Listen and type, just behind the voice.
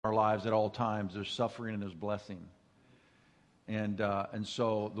our lives at all times. There's suffering and there's blessing. And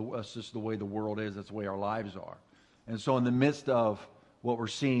so that's just the way the world is. That's the way our lives are. And so in the midst of what we're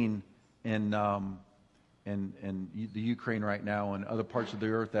seeing in the Ukraine right now and other parts of the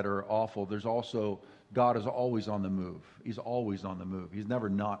earth that are awful, there's also, God is always on the move. He's always on the move. He's never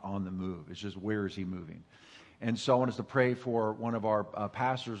not on the move. It's just, where is he moving? And so I want us to pray for one of our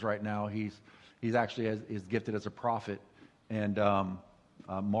pastors right now. He's actually is gifted as a prophet, and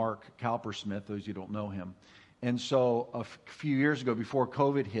Mark Kalpersmith, those of you who don't know him. And so a few years ago, before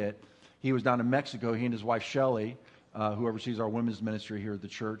COVID hit, he was down in Mexico. He and his wife, Shelley, who oversees our women's ministry here at the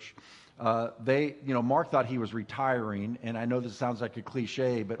church, Mark thought he was retiring, and I know this sounds like a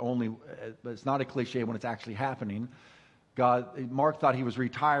cliche, but it's not a cliche when it's actually happening. Mark thought he was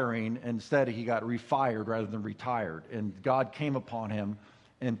retiring, and instead he got refired rather than retired. And God came upon him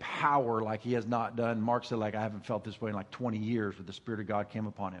in power like he has not done. Mark said, I haven't felt this way in 20 years, where the Spirit of God came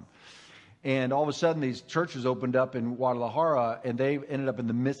upon him. And all of a sudden, these churches opened up in Guadalajara, and they ended up in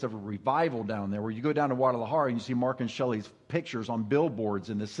the midst of a revival down there, where you go down to Guadalajara and you see Mark and Shelley's pictures on billboards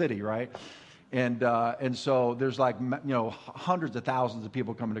in the city, right? And so there's hundreds of thousands of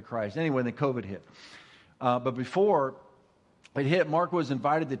people coming to Christ. Anyway, then COVID hit. But before it hit, Mark was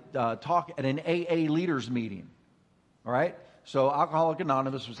invited to talk at an AA leaders meeting, all right? So Alcoholics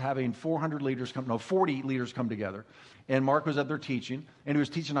Anonymous was having 40 leaders come together. And Mark was up there teaching, and he was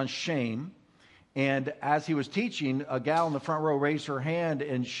teaching on shame. And as he was teaching, a gal in the front row raised her hand,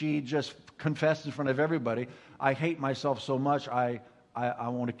 and she just confessed in front of everybody, I hate myself so much, I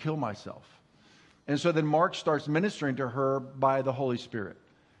want to kill myself. And so then Mark starts ministering to her by the Holy Spirit.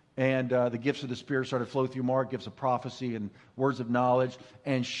 And the gifts of the Spirit started to flow through Mark, gifts of prophecy and words of knowledge.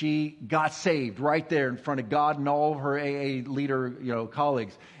 And she got saved right there in front of God and all of her AA leader,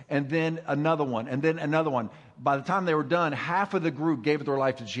 colleagues. And then another one, and then another one. By the time they were done, half of the group gave their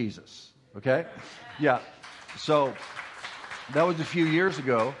life to Jesus. Okay? Yeah. So that was a few years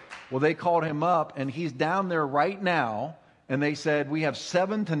ago. Well, they called him up, and he's down there right now. And they said, we have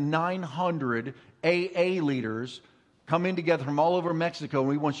 700 to 900 AA leaders coming together from all over Mexico, and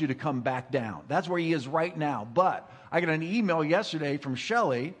we want you to come back down. That's where he is right now. But I got an email yesterday from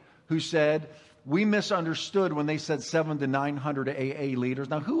Shelley who said, we misunderstood when they said 700 to 900 AA leaders.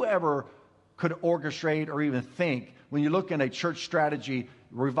 Now, whoever could orchestrate or even think, when you look in a church strategy,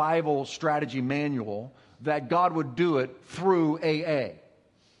 revival strategy manual, that God would do it through AA?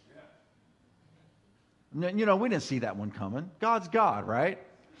 We didn't see that one coming. God's God, right?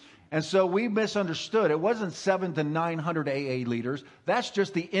 And so we misunderstood. It wasn't 700 to 900 AA leaders. That's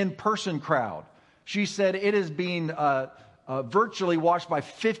just the in-person crowd. She said it is being virtually watched by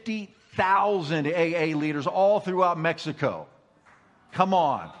 50,000 AA leaders all throughout Mexico. Come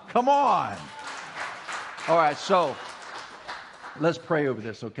on. All right, so let's pray over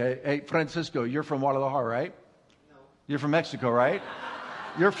this, okay? Hey, Francisco, you're from Guadalajara, right? No. You're from Mexico, right?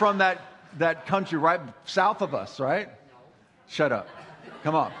 You're from that country right south of us, right? No. Shut up.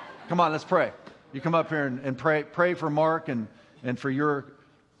 Come on, let's pray. You come up here and pray for Mark and for your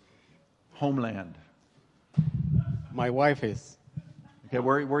homeland. My wife is. Okay,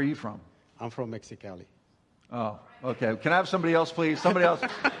 where are you from? I'm from Mexicali. Oh, okay. Can I have somebody else, please? Somebody else.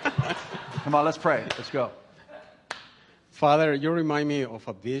 Come on, let's pray. Let's go. Father, you remind me of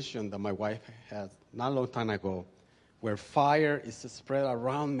a vision that my wife had not a long time ago, where fire is spread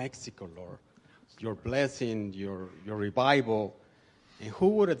around Mexico, Lord. Your blessing, your revival. And who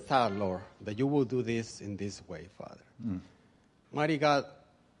would have thought, Lord, that you will do this in this way, Father? Mighty God,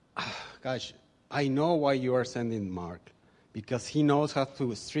 gosh, I know why you are sending Mark, because he knows how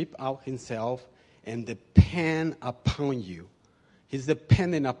to strip out himself and depend upon you. He's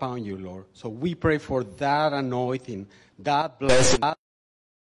dependent upon you, Lord. So we pray for that anointing, that blessing,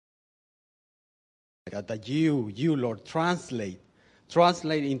 that you, Lord, translate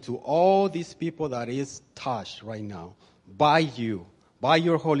into all these people that is touched right now by you, by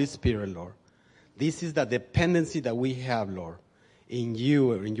your Holy Spirit, Lord. This is the dependency that we have, Lord, in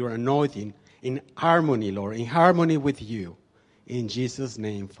you, in your anointing, in harmony, Lord, in harmony with you. In Jesus'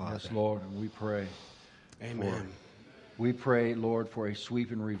 name, Father. Yes, Lord, and we pray. Amen. We pray, Lord, for a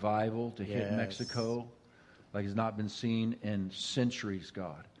sweeping revival to hit Mexico like has not been seen in centuries,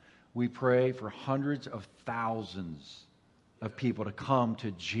 God. We pray for hundreds of thousands of people to come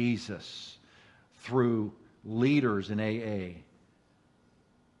to Jesus through leaders in AA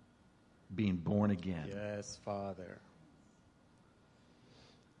being born again. Yes, Father.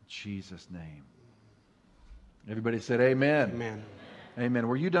 In Jesus' name. Everybody said amen. Amen. Amen.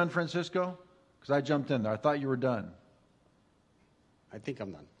 Were you done, Francisco? Because I jumped in there. I thought you were done. I think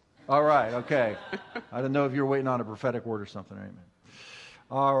I'm done. All right, okay. I didn't know if you were waiting on a prophetic word or something. Amen.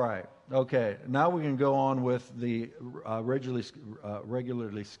 All right. Okay. Now we can go on with the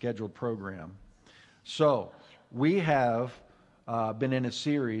regularly scheduled program. So we have been in a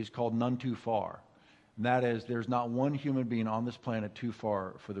series called None Too Far. And that is, there's not one human being on this planet too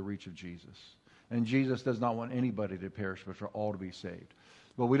far for the reach of Jesus. And Jesus does not want anybody to perish, but for all to be saved.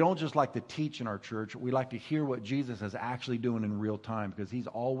 But we don't just like to teach in our church. We like to hear what Jesus is actually doing in real time, because he's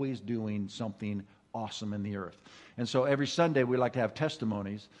always doing something awesome in the earth. And so every Sunday we like to have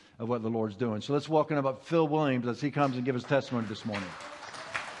testimonies of what the Lord's doing. So let's welcome up Phil Williams as he comes and gives his testimony this morning.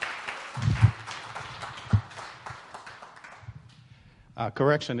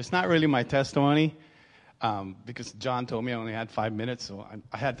 Correction, it's not really my testimony, because John told me I only had 5 minutes, so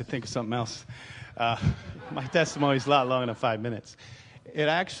I had to think of something else. My testimony is a lot longer than 5 minutes. It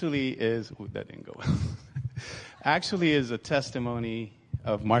actually is, that didn't go well. Actually is a testimony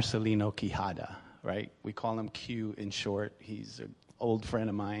of Marcelino Quijada, right? We call him Q in short. He's an old friend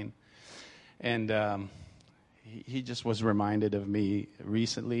of mine. And he just was reminded of me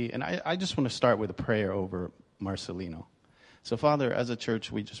recently. And I just want to start with a prayer over Marcelino. So, Father, as a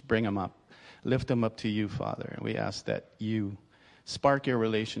church, we just bring him up, lift him up to you, Father. And we ask that you spark your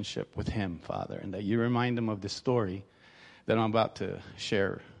relationship with him, Father, and that you remind him of the story that I'm about to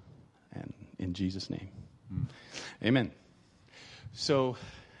share, and in Jesus' name. Amen. So,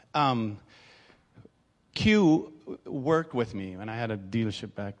 Q worked with me when I had a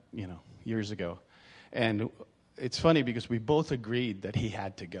dealership back, years ago. And it's funny because we both agreed that he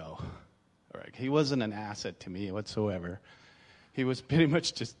had to go. All right. He wasn't an asset to me whatsoever. He was pretty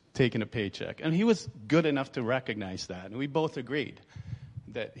much just taking a paycheck. And he was good enough to recognize that. And we both agreed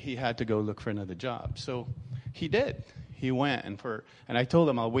that he had to go look for another job. So he did. He went, and I told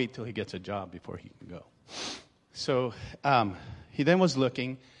him I'll wait till he gets a job before he can go. So he then was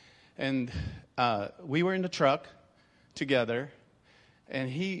looking, and we were in the truck together, and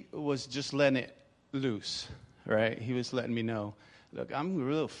he was just letting it loose, right? He was letting me know, look, I'm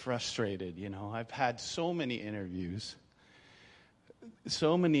real frustrated, I've had so many interviews,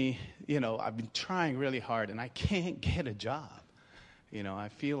 so many, I've been trying really hard, and I can't get a job. I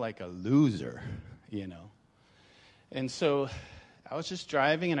feel like a loser, And so I was just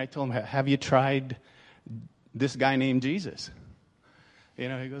driving, and I told him, have you tried this guy named Jesus? He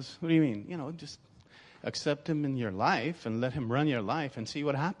goes, what do you mean? Just accept him in your life and let him run your life and see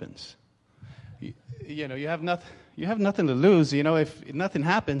what happens. You have nothing to lose. If nothing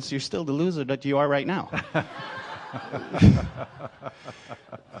happens, you're still the loser that you are right now.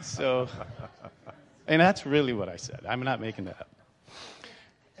 So, and that's really what I said. I'm not making that up.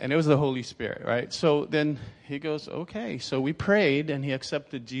 And it was the Holy Spirit, right? So then he goes, okay. So we prayed, and he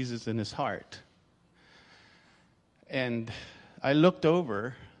accepted Jesus in his heart. And I looked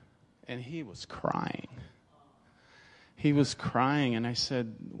over, and he was crying. He was crying, and I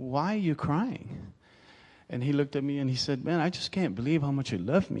said, why are you crying? And he looked at me, and he said, man, I just can't believe how much you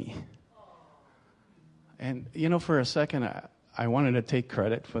love me. And, for a second, I wanted to take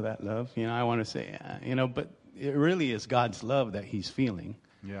credit for that love. I want to say, but it really is God's love that he's feeling.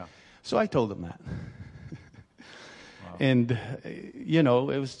 Yeah. So I told him that. Wow. And,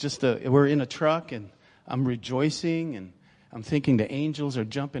 it was just we're in a truck, and I'm rejoicing, and I'm thinking the angels are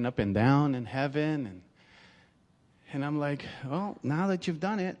jumping up and down in heaven. And I'm like, well, now that you've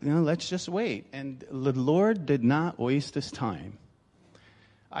done it, let's just wait. And the Lord did not waste his time.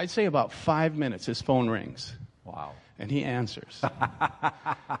 I'd say about 5 minutes, his phone rings. Wow. And he answers.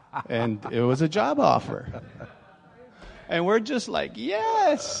 And it was a job offer. And we're just like,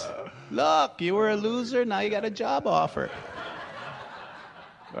 yes, look, you were a loser, now you got a job offer.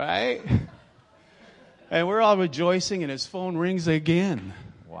 Right? And we're all rejoicing, and his phone rings again.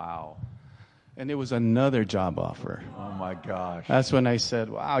 Wow. And it was another job offer. Oh, my gosh. That's when I said,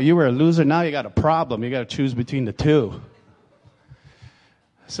 wow, you were a loser, now you got a problem. You got to choose between the two.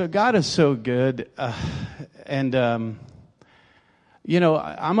 So God is so good. I'm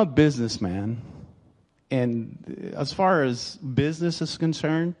a businessman. And as far as business is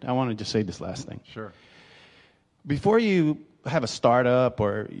concerned, I want to just say this last thing. Sure. Before you have a startup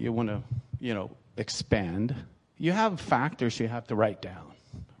or you want to, expand, you have factors you have to write down,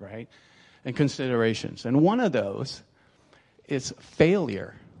 right? And considerations. And one of those is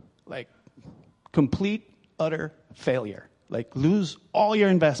failure, like complete, utter failure. Like lose all your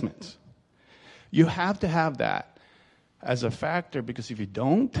investments. You have to have that as a factor, because if you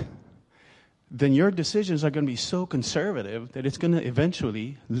don't, then your decisions are going to be so conservative that it's going to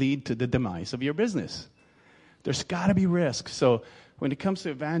eventually lead to the demise of your business. There's got to be risk. So when it comes to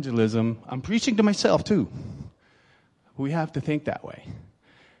evangelism, I'm preaching to myself too. We have to think that way.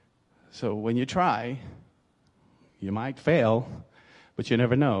 So when you try, you might fail, But you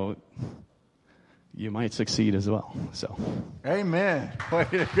never know. You might succeed as well. So, amen. Way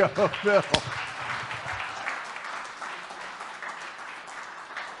to go, Phil.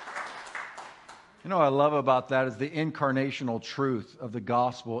 You know what I love about that is the incarnational truth of the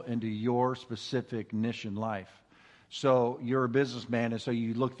gospel into your specific niche in life. So you're a businessman, and so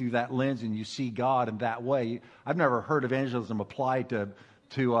you look through that lens and you see God in that way. I've never heard evangelism applied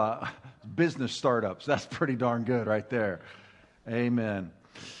to business startups. That's pretty darn good right there. Amen.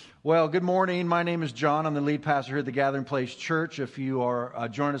 Well, good morning. My name is John. I'm the lead pastor here at the Gathering Place Church. If you are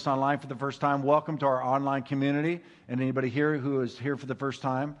joining us online for the first time, welcome to our online community. And anybody here who is here for the first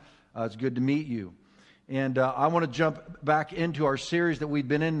time, it's good to meet you. And I want to jump back into our series that we've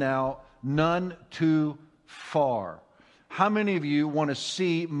been in now, None Too Far. How many of you want to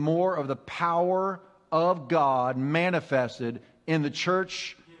see more of the power of God manifested in the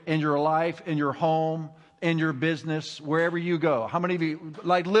church, in your life, in your home, in your business, wherever you go? How many of you,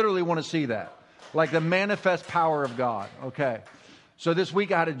 like, literally want to see that? Like the manifest power of God. Okay. So this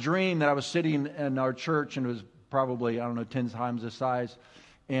week I had a dream that I was sitting in our church, and it was probably, 10 times the size.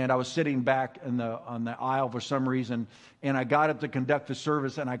 And I was sitting back on the aisle for some reason, and I got up to conduct the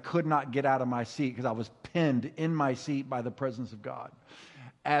service, and I could not get out of my seat because I was pinned in my seat by the presence of God,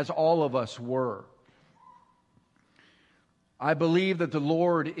 as all of us were. I believe that the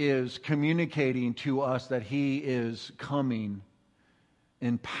Lord is communicating to us that He is coming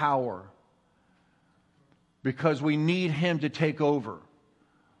in power, because we need Him to take over.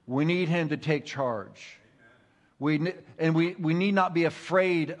 We need Him to take charge. We need not be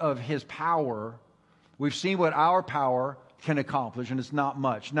afraid of His power. We've seen what our power can accomplish, and it's not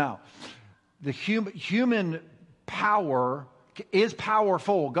much. Now, the human power is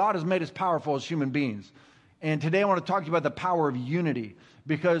powerful. God has made us powerful as human beings. And today I want to talk to you about the power of unity,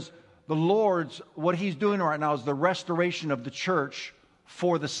 because the Lord's, what He's doing right now is the restoration of the church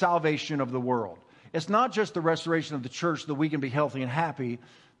for the salvation of the world. It's not just the restoration of the church so that we can be healthy and happy.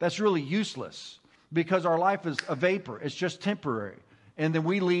 That's really useless, because our life is a vapor. It's just temporary. And then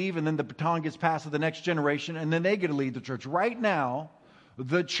we leave, and then the baton gets passed to the next generation, and then they get to lead the church. Right now,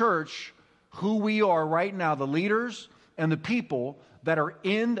 the church, who we are right now, the leaders and the people that are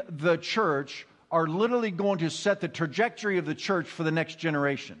in the church, are literally going to set the trajectory of the church for the next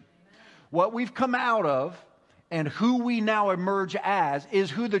generation. What we've come out of and who we now emerge as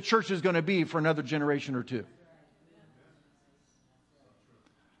is who the church is going to be for another generation or two.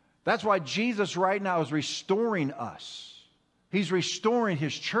 That's why Jesus right now is restoring us. He's restoring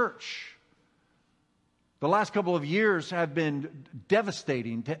His church. The last couple of years have been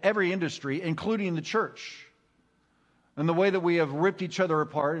devastating to every industry, including the church. And the way that we have ripped each other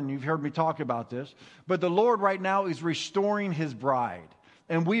apart, and you've heard me talk about this. But the Lord right now is restoring His bride.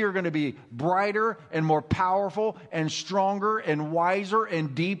 And we are going to be brighter and more powerful and stronger and wiser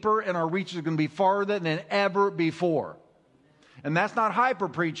and deeper. And our reach is going to be farther than ever before. And that's not hyper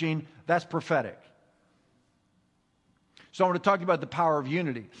preaching, that's prophetic. So I want to talk about the power of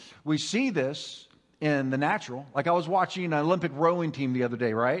unity. We see this in the natural. Like I was watching an Olympic rowing team the other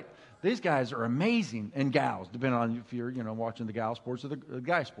day, right? These guys are amazing, and gals, depending on if you're watching the gal sports or the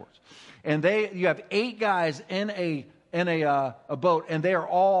guy sports. And you have 8 guys in a boat, and they are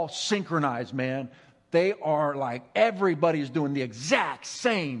all synchronized, man. They are like everybody's doing the exact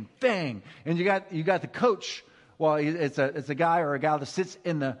same thing. And you got the coach. Well, it's a guy or a gal that sits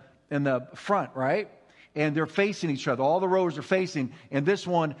in the front, right? And they're facing each other. All the rowers are facing, and this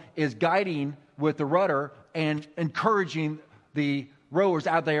one is guiding with the rudder and encouraging the rowers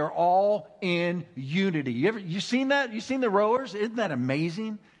out there, all in unity. You seen that? You seen the rowers? Isn't that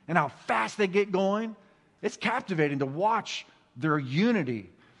amazing? And how fast they get going? It's captivating to watch their unity.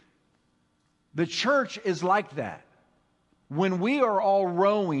 The church is like that. When we are all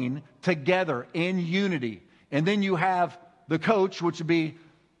rowing together in unity, and then you have the coach, which would be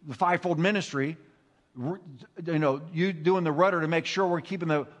the fivefold ministry, you doing the rudder to make sure we're keeping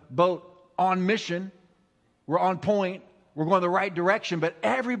the boat on mission, we're on point, we're going the right direction, but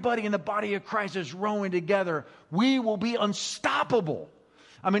everybody in the body of Christ is rowing together. We will be unstoppable.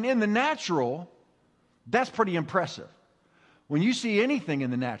 I mean, in the natural, that's pretty impressive. When you see anything in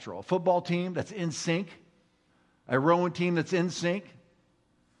the natural, a football team that's in sync, a rowing team that's in sync,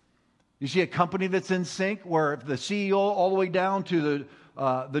 you see a company that's in sync, where the CEO all the way down to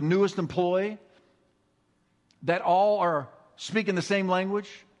the newest employee, that all are speaking the same language.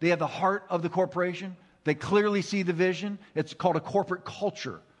 They have the heart of the corporation. They clearly see the vision. It's called a corporate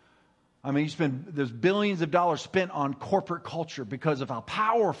culture. I mean, there's billions of dollars spent on corporate culture because of how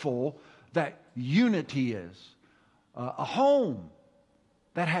powerful that unity is. A home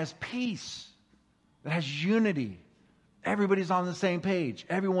that has peace, that has unity, Everybody's on the same page.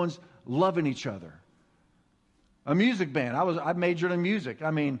 Everyone's loving each other. A music band. I majored in music.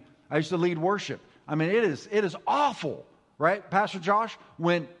 I mean, I used to lead worship. I mean, it is awful, right, Pastor Josh,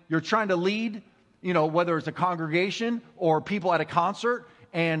 when you're trying to lead, whether it's a congregation or people at a concert,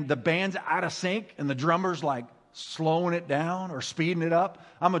 and the band's out of sync, and the drummer's like slowing it down or speeding it up.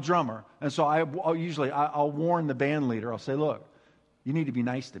 I'm a drummer, and so I'll warn the band leader. I'll say, look, you need to be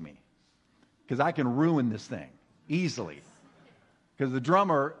nice to me, because I can ruin this thing easily. Because the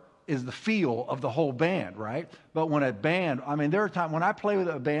drummer is the feel of the whole band, right? But when a band, there are times when I play with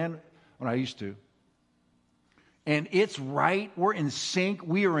a band, when I used to, and it's right, we're in sync,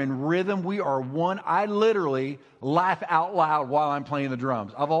 we are in rhythm, we are one. I literally laugh out loud while I'm playing the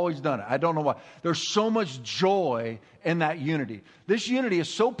drums. I've always done it. I don't know why. There's so much joy in that unity. This unity is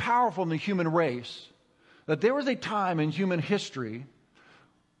so powerful in the human race that there was a time in human history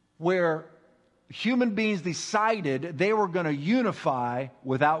where human beings decided they were going to unify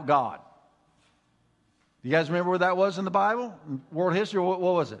without God. You guys remember where that was in the Bible? In world history, what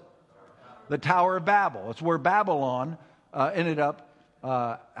was it? The Tower of Babel. It's where Babylon ended up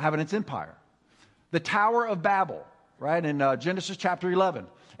having its empire. The Tower of Babel, right, in Genesis chapter 11.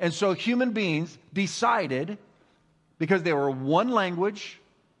 And so human beings decided, because they were one language,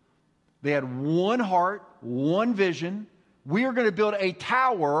 they had one heart, one vision, we are going to build a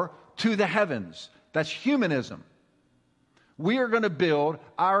tower to the heavens. That's humanism. We are going to build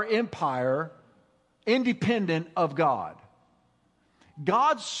our empire independent of God.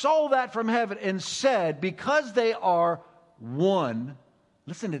 God saw that from heaven and said, because they are one,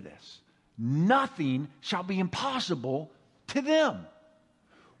 listen to this, nothing shall be impossible to them.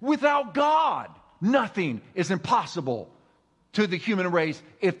 Without God, nothing is impossible to the human race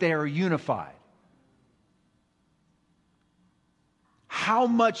if they are unified. How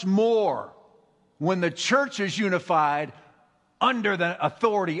much more when the church is unified under the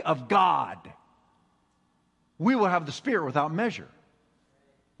authority of God? We will have the Spirit without measure.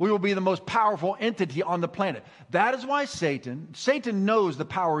 We will be the most powerful entity on the planet. That is why Satan knows the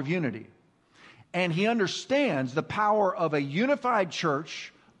power of unity. And he understands the power of a unified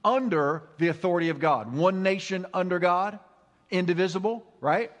church under the authority of God. One nation under God, indivisible,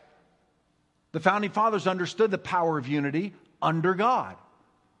 right? The founding fathers understood the power of unity under God.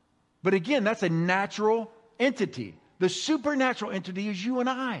 But again, that's a natural entity. The supernatural entity is you and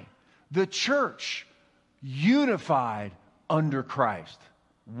I, the church, unified under Christ.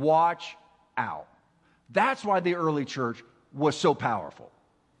 Watch out. That's why the early church was so powerful.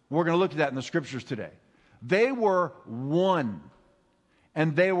 We're going to look at that in the scriptures today. They were one,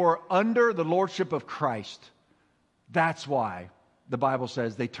 and they were under the lordship of Christ. That's why the Bible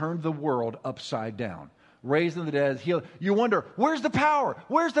says they turned the world upside down. Raising the dead, healed. You wonder, where's the power?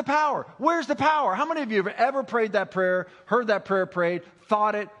 Where's the power? Where's the power? How many of you have ever prayed that prayer, heard that prayer prayed,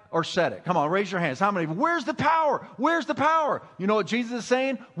 thought it, or said it? Come on, raise your hands. How many of you? Where's the power? Where's the power? You know what Jesus is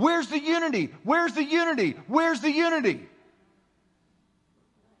saying? Where's the unity? Where's the unity? Where's the unity?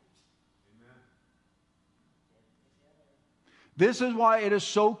 This is why it is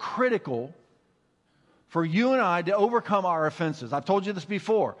so critical for you and I to overcome our offenses. I've told you this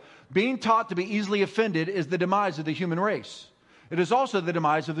before. Being taught to be easily offended is the demise of the human race. It is also the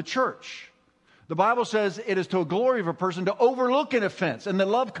demise of the church. The Bible says it is to a glory of a person to overlook an offense, and that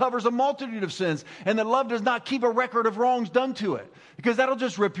love covers a multitude of sins, and that love does not keep a record of wrongs done to it, because that'll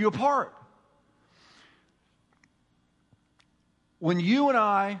just rip you apart. When you and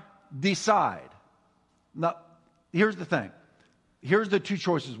I decide, now, here's the thing. Here's the two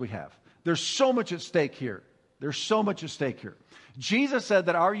choices we have. There's so much at stake here. There's so much at stake here. Jesus said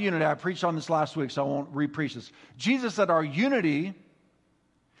that our unity, I preached on this last week, so I won't re-preach this. Jesus said our unity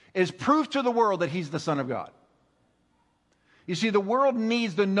is proof to the world that He's the Son of God. You see, the world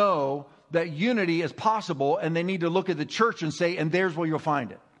needs to know that unity is possible, and they need to look at the church and say, and there's where you'll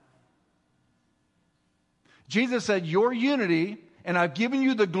find it. Jesus said, your unity, and I've given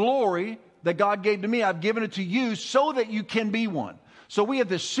you the glory that God gave to me, I've given it to you so that you can be one. So we have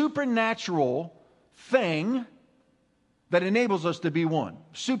this supernatural thing that enables us to be one.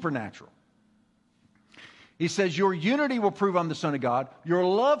 Supernatural. He says, your unity will prove I'm the Son of God. Your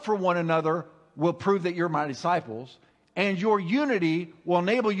love for one another will prove that you're my disciples. And your unity will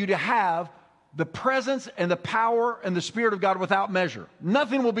enable you to have the presence and the power and the Spirit of God without measure.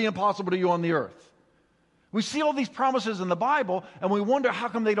 Nothing will be impossible to you on the earth. We see all these promises in the Bible, and we wonder how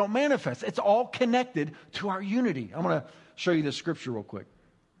come they don't manifest. It's all connected to our unity. I'm going to show you this scripture real quick.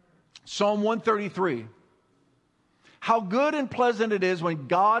 Psalm 133. How good and pleasant it is when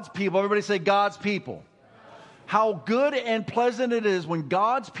God's people, everybody say God's people. How good and pleasant it is when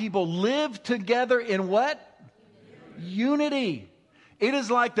God's people live together in what? Unity. It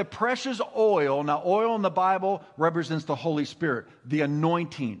is like the precious oil. Now, oil in the Bible represents the Holy Spirit, the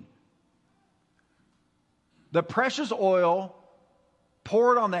anointing. The precious oil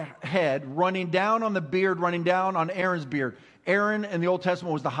poured on the head, running down on the beard, running down on Aaron's beard. Aaron in the Old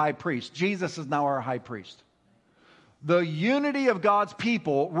Testament was the high priest. Jesus is now our high priest. The unity of God's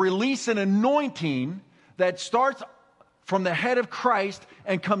people release an anointing that starts from the head of Christ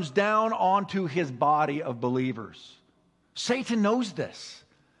and comes down onto his body of believers. Satan knows this.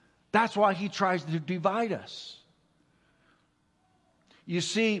 That's why he tries to divide us. You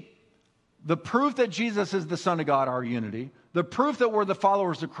see, the proof that Jesus is the Son of God, our unity, the proof that we're the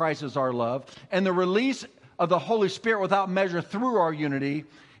followers of Christ is our love, and the release of the Holy Spirit without measure through our unity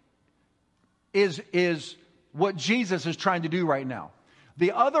is what Jesus is trying to do right now.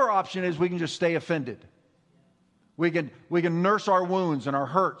 The other option is we can just stay offended. We can nurse our wounds and our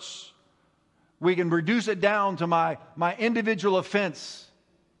hurts. We can reduce it down to my individual offense.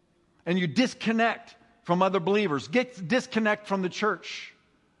 And you disconnect from other believers. Disconnect from the church.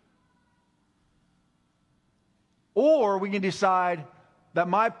 Or we can decide that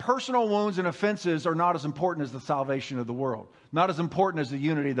my personal wounds and offenses are not as important as the salvation of the world. Not as important as the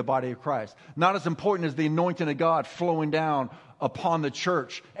unity of the body of Christ. Not as important as the anointing of God flowing down upon the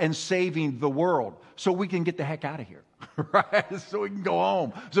church and saving the world. So we can get the heck out of here. Right? So we can go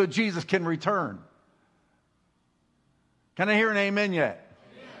home. So Jesus can return. Can I hear an amen yet?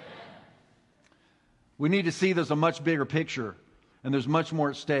 Amen. We need to see there's a much bigger picture. And there's much more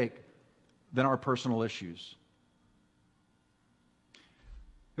at stake than our personal issues.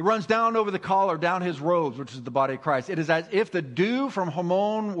 It runs down over the collar, down his robes, which is the body of Christ. It is as if the dew from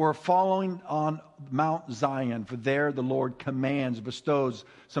Hermon were falling on Mount Zion. For there the Lord commands, bestows,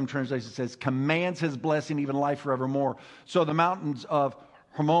 some translation says, commands his blessing, even life forevermore. So the mountains of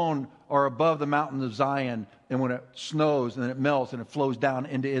Hermon are above the mountains of Zion. And when it snows and it melts and it flows down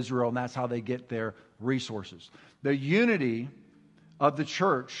into Israel, and that's how they get their resources. The unity of the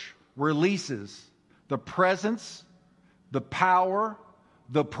church releases the presence, the power,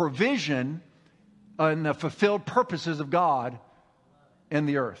 the provision and the fulfilled purposes of God in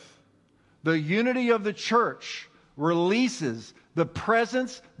the earth. The unity of the church releases the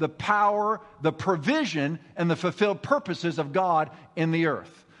presence, the power, the provision, and the fulfilled purposes of God in the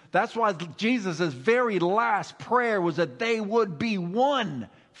earth. That's why Jesus' very last prayer was that they would be one.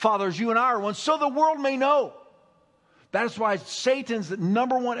 Father, as you and I are one, so the world may know. That's why Satan's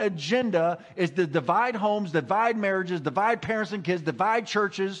number one agenda is to divide homes, divide marriages, divide parents and kids, divide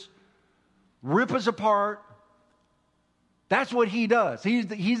churches, rip us apart. That's what he does.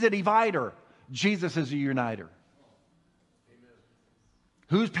 He's a divider. Jesus is a uniter. Amen.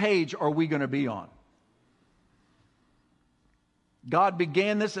 Whose page are we going to be on? God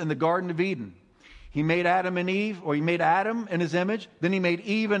began this in the Garden of Eden. He made Adam and Eve, or he made Adam in his image. Then he made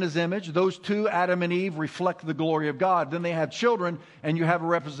Eve in his image. Those two, Adam and Eve, reflect the glory of God. Then they have children, and you have a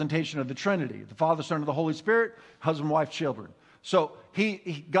representation of the Trinity. The Father, Son, and the Holy Spirit, husband, wife, children. So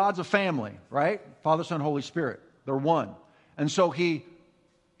God's a family, right? Father, Son, Holy Spirit. They're one. And so he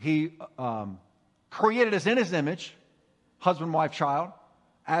created us in his image, husband, wife, child,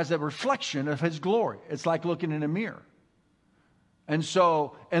 as a reflection of his glory. It's like looking in a mirror.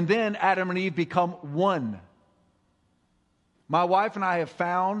 And then Adam and Eve become one. My wife and I have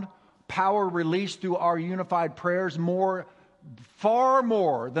found power released through our unified prayers far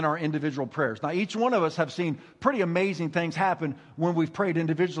more than our individual prayers. Now, each one of us have seen pretty amazing things happen when we've prayed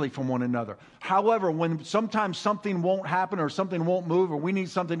individually from one another. However, when sometimes something won't happen or something won't move or we need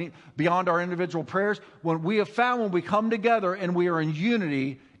something beyond our individual prayers, when we come together and we are in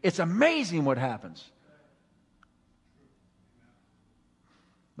unity, it's amazing what happens.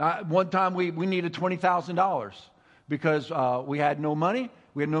 One time we needed $20,000 because we had no money.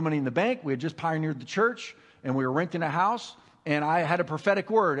 We had no money in the bank. We had just pioneered the church, and we were renting a house. And I had a prophetic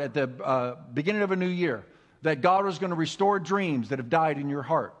word at the beginning of a new year that God was going to restore dreams that have died in your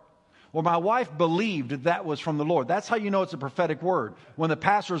heart. Well, my wife believed that was from the Lord. That's how you know it's a prophetic word. When the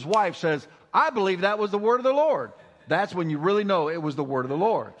pastor's wife says, I believe that was the word of the Lord. That's when you really know it was the word of the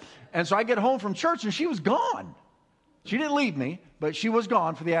Lord. And so I get home from church, and she was gone. She didn't leave me, but she was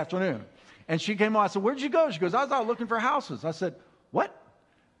gone for the afternoon. And she came on. I said, where'd you go? She goes, I was out looking for houses. I said, what?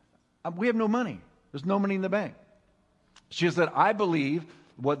 We have no money. There's no money in the bank. She said, I believe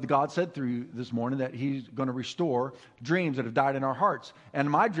what God said through you this morning, that he's going to restore dreams that have died in our hearts. And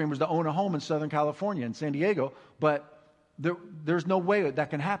my dream was to own a home in Southern California, in San Diego, but there's no way that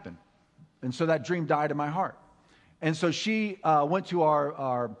can happen. And so that dream died in my heart. And so she went to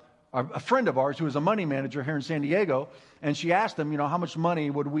a friend of ours who was a money manager here in San Diego, and she asked him, how much money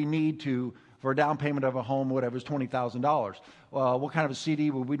would we need to for a down payment of a home, whatever, is $20,000. What kind of a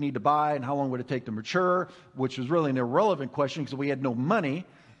CD would we need to buy, and how long would it take to mature, which was really an irrelevant question because we had no money.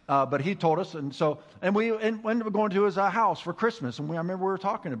 But he told us, and we ended up going to his house for Christmas, and I remember we were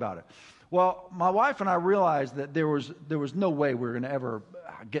talking about it. Well, my wife and I realized that there was no way we were going to ever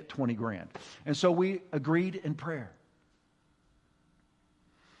get $20,000. And so we agreed in prayer.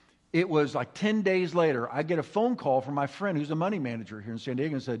 It was like 10 days later, I get a phone call from my friend who's a money manager here in San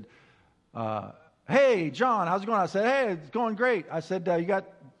Diego and said, hey, John, how's it going? I said, hey, it's going great. I said, you got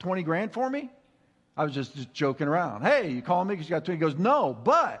 $20,000 for me? I was just joking around. Hey, you calling me because you got 20? He goes, no,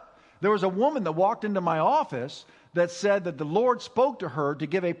 but there was a woman that walked into my office that said that the Lord spoke to her to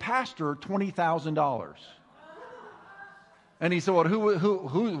give a pastor $20,000. And he said, well,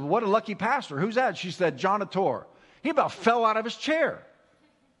 who, what a lucky pastor. Who's that? She said, John Ator. He about fell out of his chair.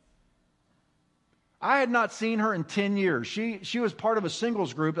 I had not seen her in 10 years. She was part of a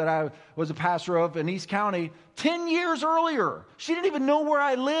singles group that I was a pastor of in East County 10 years earlier. She didn't even know where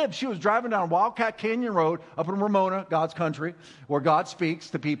I lived. She was driving down Wildcat Canyon Road up in Ramona, God's country, where God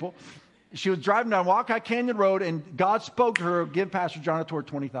speaks to people. She was driving down Wildcat Canyon Road, and God spoke to her, give Pastor John Ator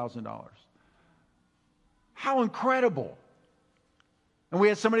 $20,000. How incredible. And we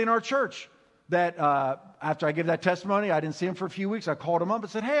had somebody in our church that after I gave that testimony, I didn't see him for a few weeks. I called him up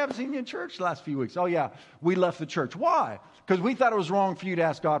and said, hey, I haven't seen you in church the last few weeks. Oh, yeah, we left the church. Why? Because we thought it was wrong for you to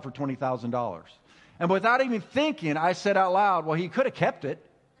ask God for $20,000. And without even thinking, I said out loud, well, he could have kept it.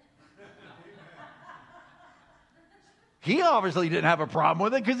 He obviously didn't have a problem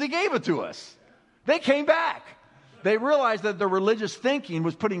with it because he gave it to us. They came back. They realized that their religious thinking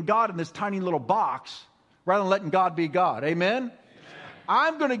was putting God in this tiny little box rather than letting God be God. Amen?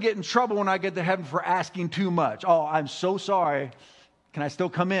 I'm going to get in trouble when I get to heaven for asking too much. Oh, I'm so sorry. Can I still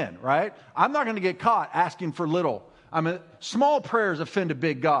come in, right? I'm not going to get caught asking for little. Small prayers offend a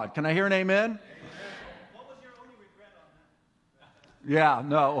big God. Can I hear an amen? What was your only regret on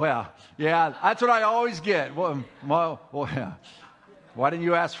that? Yeah, that's what I always get. Well, yeah. Why didn't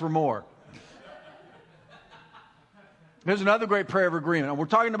you ask for more? Here's another great prayer of agreement. And we're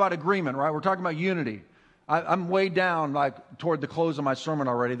talking about agreement, right? We're talking about unity. I'm way down, like, toward the close of my sermon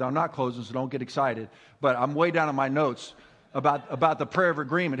already, though I'm not closing, so don't get excited. But I'm way down in my notes about the prayer of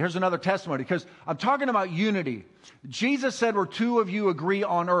agreement. Here's another testimony, because I'm talking about unity. Jesus said, where two of you agree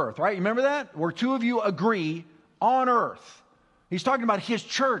on earth, right? You remember that? Where two of you agree on earth. He's talking about his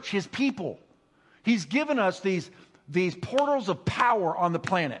church, his people. He's given us these portals of power on the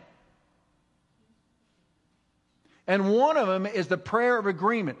planet. And one of them is the prayer of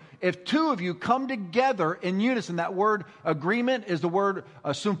agreement. If two of you come together in unison, that word agreement is the word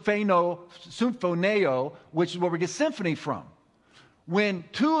symphoneo, which is where we get symphony from. When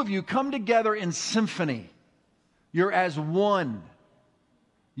two of you come together in symphony, you're as one.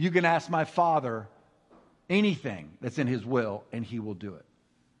 You can ask my Father anything that's in his will, and he will do it.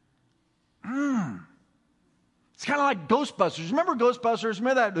 It's kind of like Ghostbusters. Remember Ghostbusters?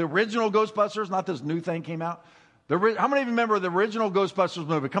 Remember that the original Ghostbusters, not this new thing came out? How many of you remember the original Ghostbusters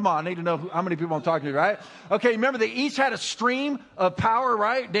movie? Come on, I need to know how many people I'm talking to, right? Okay, remember they each had a stream of power,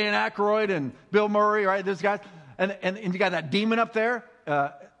 right? Dan Aykroyd and Bill Murray, right? Those guys. And you got that demon up there.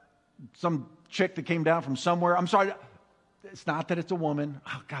 Some chick that came down from somewhere. I'm sorry. It's not that it's a woman.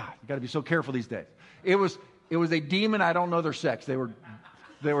 Oh, God, you got to be so careful these days. It was a demon. I don't know their sex. They were.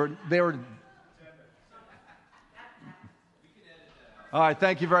 All right,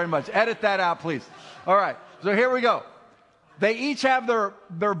 thank you very much. Edit that out, please. All right. So here we go. They each have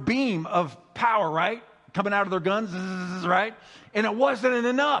their beam of power, right? Coming out of their guns, right? And it wasn't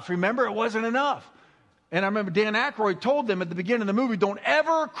enough. Remember, it wasn't enough. And I remember Dan Aykroyd told them at the beginning of the movie, don't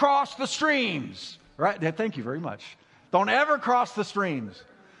ever cross the streams. Right? Thank you very much. Don't ever cross the streams.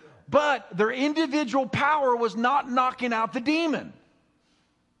 But their individual power was not knocking out the demon.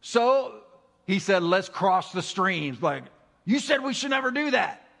 So he said, let's cross the streams. Like, you said we should never do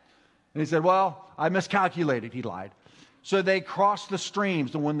that. And he said, well, I miscalculated. He lied. So they crossed the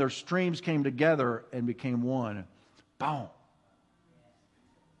streams, and when their streams came together and became one, boom.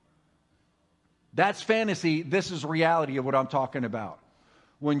 That's fantasy. This is reality of what I'm talking about.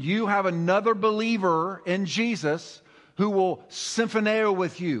 When you have another believer in Jesus who will symphoneo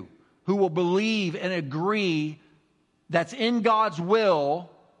with you, who will believe and agree that's in God's will,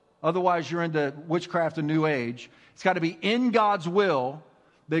 otherwise you're into witchcraft and New Age. It's got to be in God's will.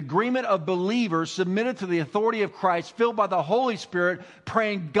 The agreement of believers submitted to the authority of Christ, filled by the Holy Spirit,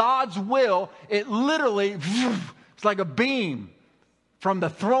 praying God's will. It literally, it's like a beam from the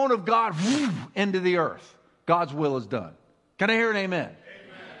throne of God into the earth. God's will is done. Can I hear an amen? Amen.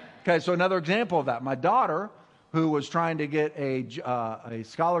 Okay, so another example of that. My daughter who was trying to get a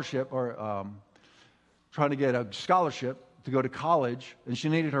scholarship or trying to get a scholarship to go to college, and she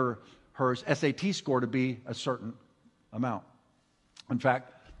needed her SAT score to be a certain amount. In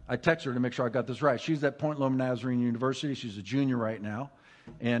fact, I texted her to make sure I got this right. She's at Point Loma Nazarene University. She's a junior right now.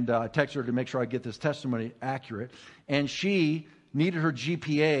 And I texted her to make sure I get this testimony accurate. And she needed her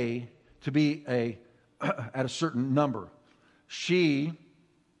GPA to be at a certain number. She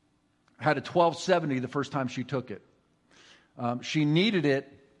had a 1270 the first time she took it. She needed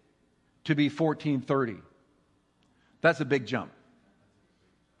it to be 1430. That's a big jump.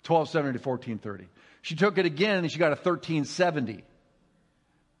 1270 to 1430. She took it again and she got a 1370.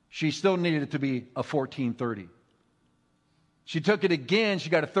 She still needed it to be a 1430. She took it again, she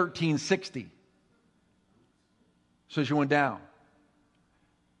got a 1360. So she went down.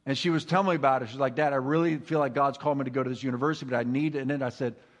 And she was telling me about it. She's like, Dad, I really feel like God's called me to go to this university, but I need it. And then I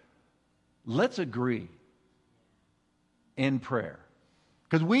said, let's agree in prayer.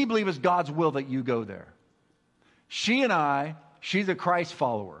 Because we believe it's God's will that you go there. She and I, she's a Christ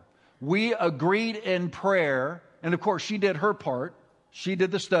follower. We agreed in prayer. And of course, she did her part. She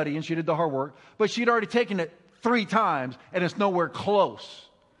did the study and she did the hard work. But she'd already taken it 3 times and it's nowhere close.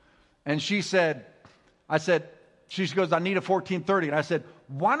 And she said, she goes, I need a 1430. And I said,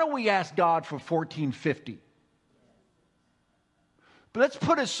 why don't we ask God for 1450? But let's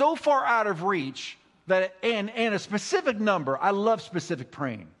put it so far out of reach that, and a specific number. I love specific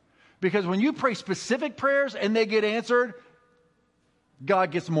praying. Because when you pray specific prayers and they get answered,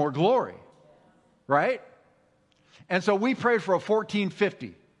 God gets more glory. Right? And so we prayed for a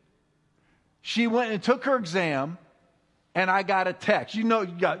 1450. She went and took her exam, and I got a text. You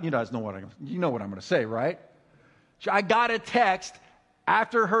guys know what I'm going to say, right? I got a text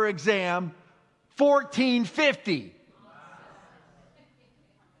after her exam, 1450.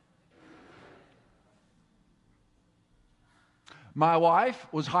 My wife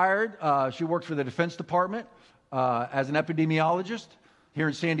was hired. She worked for the Defense Department as an epidemiologist here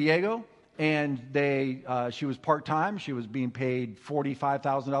in San Diego. And she was part-time. She was being paid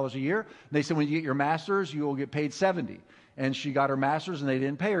 $45,000 a year. They said, when you get your master's, you will get paid $70,000. And she got her master's, and they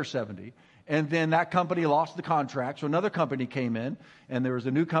didn't pay her $70,000. And then that company lost the contract. So another company came in, and there was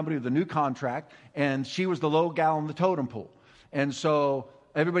a new company with a new contract. And she was the low gal on the totem pole. And so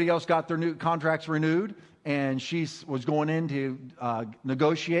everybody else got their new contracts renewed. And she was going in to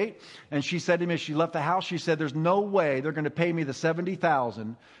negotiate. And she said to me, as she left the house, she said, there's no way they're going to pay me the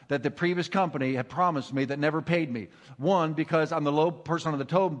 $70,000 that the previous company had promised me that never paid me. 1, because I'm the low person on the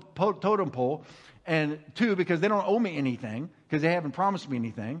totem pole. And 2, because they don't owe me anything, because they haven't promised me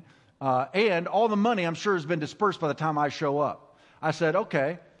anything. And all the money, I'm sure, has been dispersed by the time I show up. I said,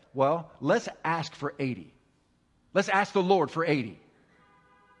 okay, well, let's ask for 80. Let's ask the Lord for 80.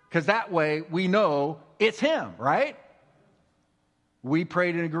 Because that way we know it's Him, right? We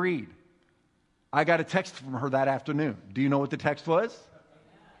prayed and agreed. I got a text from her that afternoon. Do you know what the text was?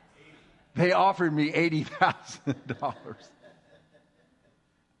 They offered me $80,000.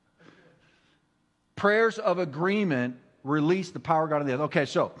 Prayers of agreement release the power of God on the other. Okay,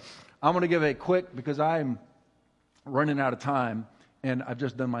 so I'm going to give a quick, because I'm running out of time, and I've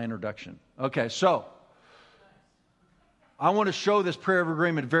just done my introduction. Okay, so I want to show this prayer of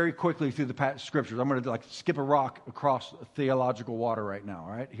agreement very quickly through the scriptures. I'm going to skip a rock across theological water right now.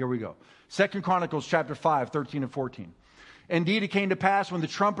 All right, here we go. 2 Chronicles chapter 5, 13 and 14. Indeed, it came to pass when the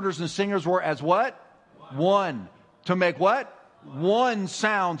trumpeters and singers were as what? One. To make what? One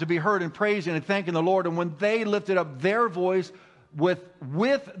sound to be heard in praising and thanking the Lord. And when they lifted up their voice with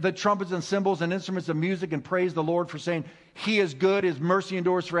the trumpets and cymbals and instruments of music and praised the Lord for saying, He is good, His mercy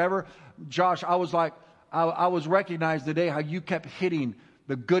endures forever. Josh, I was recognized today how you kept hitting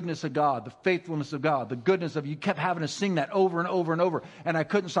the goodness of God, the faithfulness of God, the goodness of you kept having to sing that over and over and over. And I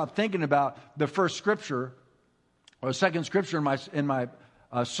couldn't stop thinking about the first scripture or second scripture in my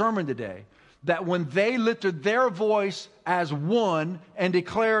sermon today, that when they lifted their voice as one and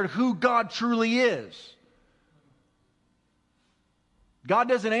declared who God truly is. God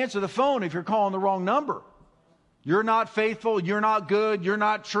doesn't answer the phone if you're calling the wrong number. You're not faithful, you're not good, you're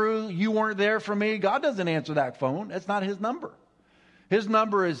not true, you weren't there for me. God doesn't answer that phone. That's not His number. His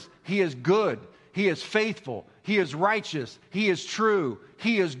number is He is good, He is faithful, He is righteous, He is true,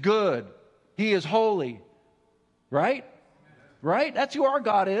 He is good, He is holy. Right? Right? That's who our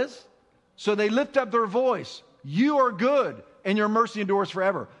God is. So they lift up their voice. You are good, and your mercy endures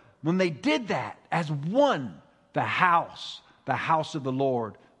forever. When they did that as one, the house of the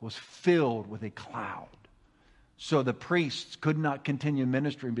Lord was filled with a cloud. So the priests could not continue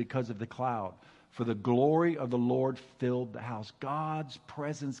ministering because of the cloud. For the glory of the Lord filled the house. God's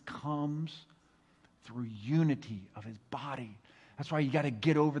presence comes through unity of his body. That's why you got to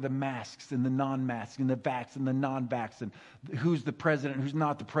get over the masks and the non-masks and the vax and the non-vax and who's the president, who's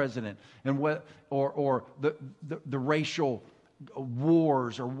not the president, and what or the racial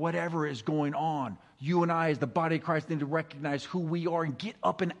wars or whatever is going on. You and I, as the body of Christ, need to recognize who we are and get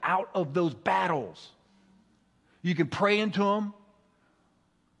up and out of those battles. You can pray into them.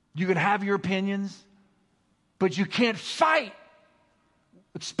 You can have your opinions, but you can't fight,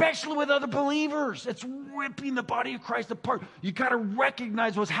 especially with other believers. It's ripping the body of Christ apart. You got to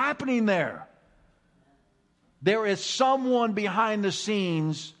recognize what's happening there. There is someone behind the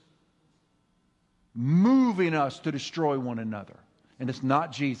scenes moving us to destroy one another, and it's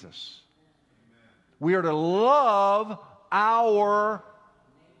not Jesus. We are to love our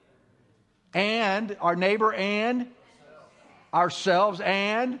neighbor and ourselves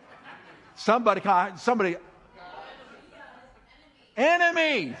and somebody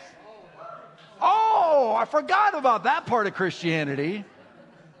enemies. Oh, I forgot about that part of Christianity.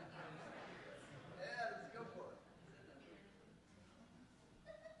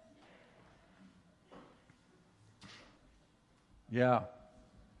 Yeah.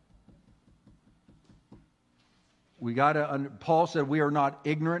 Paul said we are not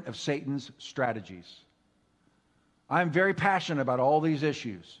ignorant of Satan's strategies. I'm very passionate about all these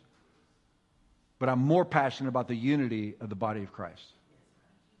issues, but I'm more passionate about the unity of the body of Christ.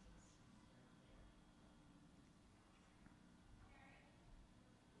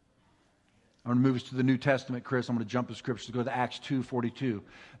 I'm going to move us to the New Testament, Chris. I'm going to jump the scriptures to go to Acts 2:42.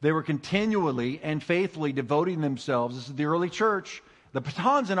 They were continually and faithfully devoting themselves. This is the early church. The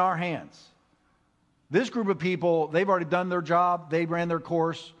baton's in our hands. This group of people, they've already done their job. They ran their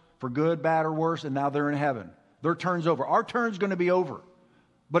course for good, bad, or worse, and now they're in heaven. Their turn's over. Our turn's going to be over.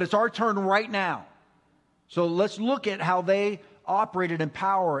 But it's our turn right now. So let's look at how they operated in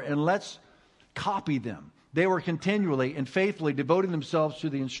power, and let's copy them. They were continually and faithfully devoting themselves to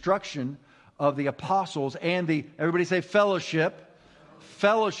the instruction of the apostles and everybody say fellowship.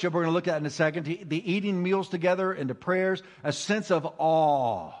 Fellowship, we're going to look at in a second. The eating meals together and the prayers. A sense of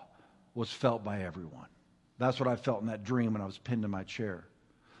awe was felt by everyone. That's what I felt in that dream when I was pinned in my chair.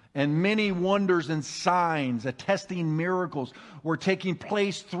 And many wonders and signs, attesting miracles, were taking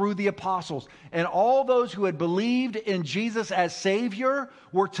place through the apostles. And all those who had believed in Jesus as Savior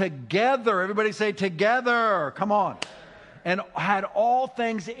were together. Everybody say together. Come on. And had all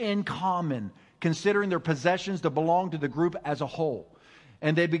things in common, considering their possessions to belong to the group as a whole.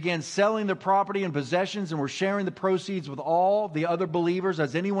 And they began selling their property and possessions and were sharing the proceeds with all the other believers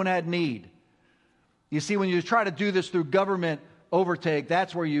as anyone had need. You see, when you try to do this through government overtake,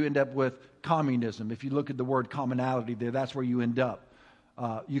 that's where you end up with communism. If you look at the word commonality there, that's where you end up.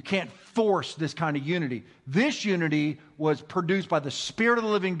 You can't force this kind of unity. This unity was produced by the Spirit of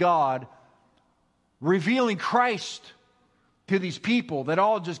the living God, revealing Christ to these people that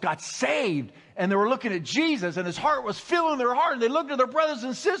all just got saved, and they were looking at Jesus, and his heart was filling their heart, and they looked at their brothers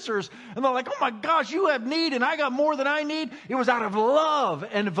and sisters, and they're like, oh my gosh, you have need, and I got more than I need. It was out of love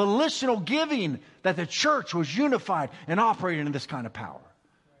and volitional giving that the church was unified and operating in this kind of power.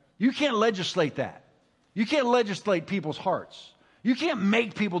 You can't legislate that. You can't legislate people's hearts. You can't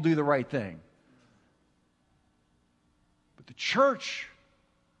make people do the right thing. But the church,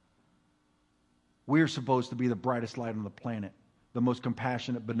 we're supposed to be the brightest light on the planet, the most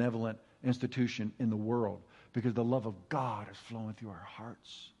compassionate, benevolent institution in the world, because the love of God is flowing through our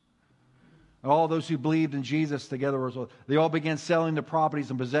hearts. All those who believed in Jesus together, they all began selling their properties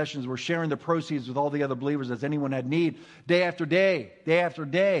and possessions, were sharing the proceeds with all the other believers as anyone had need. Day after day, day after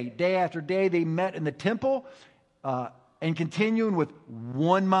day, day after day, they met in the temple and continuing with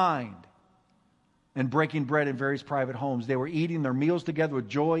one mind and breaking bread in various private homes. They were eating their meals together with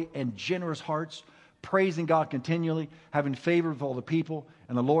joy and generous hearts, praising God continually, having favor with all the people,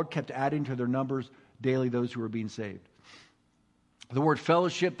 and the Lord kept adding to their numbers daily those who were being saved. The word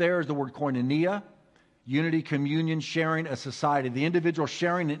fellowship there is the word koinonia, unity, communion, sharing, a society. The individual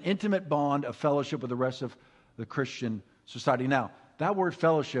sharing an intimate bond of fellowship with the rest of the Christian society. Now, that word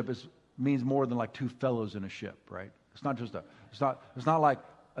fellowship means more than like two fellows in a ship, right? It's not just it's not like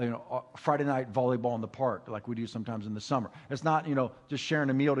Friday night volleyball in the park like we do sometimes in the summer. It's not, just sharing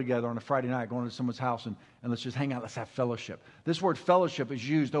a meal together on a Friday night, going to someone's house and let's just hang out, let's have fellowship. This word fellowship is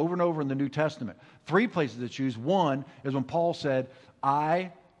used over and over in the New Testament. 3 places it's used. One is when Paul said,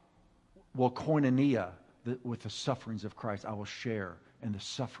 I will koinonia with the sufferings of Christ. I will share in the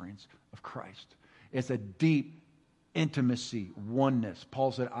sufferings of Christ. It's a deep intimacy, oneness.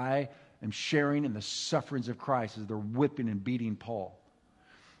 Paul said, I am sharing in the sufferings of Christ as they're whipping and beating Paul.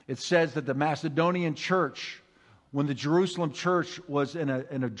 It says that the Macedonian church when the Jerusalem church was in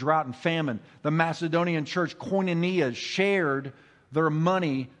a drought and famine, the Macedonian church, koinonia, shared their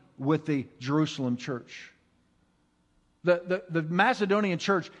money with the Jerusalem church. The Macedonian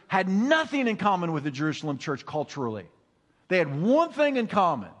church had nothing in common with the Jerusalem church culturally. They had one thing in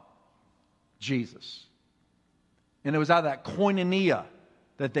common: Jesus. And it was out of that koinonia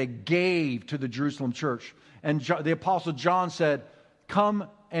that they gave to the Jerusalem church. And the Apostle John said, come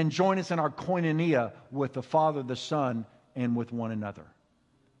and join us in our koinonia with the Father, the Son, and with one another.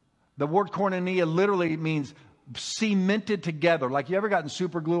 The word koinonia literally means cemented together. Like, you ever gotten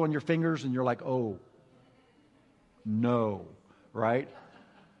super glue on your fingers and you're like, oh, no, right?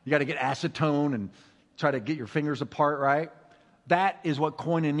 You got to get acetone and try to get your fingers apart, right? That is what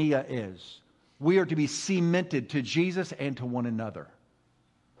koinonia is. We are to be cemented to Jesus and to one another.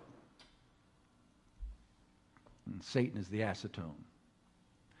 And Satan is the acetone.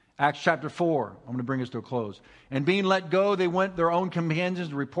 Acts chapter 4, I'm going to bring us to a close. And being let go, they went their own companions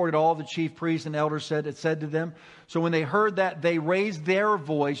and reported all the chief priests and elders said to them. So when they heard that, they raised their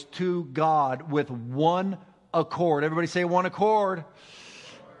voice to God with one accord. Everybody say one accord.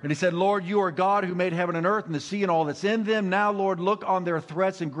 And he said, Lord, you are God who made heaven and earth and the sea and all that's in them. Now, Lord, look on their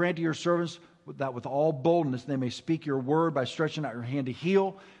threats and grant to your servants that with all boldness they may speak your word by stretching out your hand to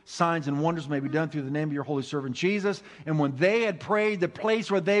heal. Signs and wonders may be done through the name of your holy servant Jesus. And when they had prayed, the place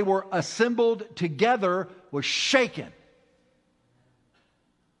where they were assembled together was shaken.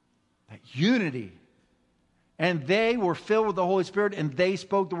 That unity. And they were filled with the Holy Spirit, and they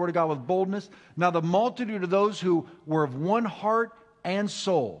spoke the word of God with boldness. Now the multitude of those who were of one heart and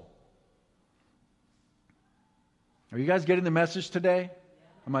soul. Are you guys getting the message today?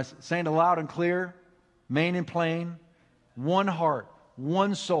 Am I saying it loud and clear? Main and plain? One heart,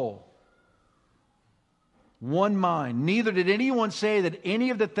 one soul, one mind. Neither did anyone say that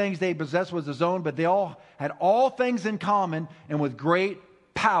any of the things they possessed was his own, but they all had all things in common, and with great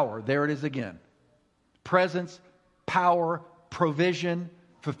power. There it is again. Presence, power, provision,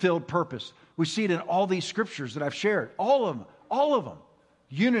 fulfilled purpose. We see it in all these scriptures that I've shared. All of them.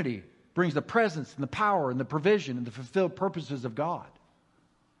 Unity brings the presence and the power and the provision and the fulfilled purposes of God.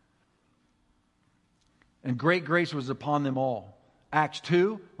 And great grace was upon them all. Acts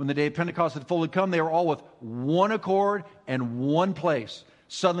 2, when the day of Pentecost had fully come, they were all with one accord and one place.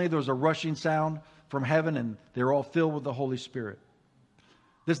 Suddenly there was a rushing sound from heaven, and they were all filled with the Holy Spirit.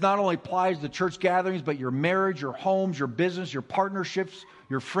 This not only applies to church gatherings, but your marriage, your homes, your business, your partnerships,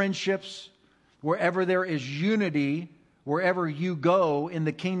 your friendships. Wherever there is unity, wherever you go in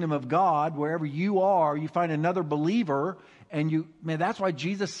the kingdom of God, wherever you are, you find another believer, and that's why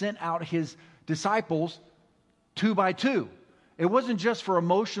Jesus sent out his disciples 2 by 2. It wasn't just for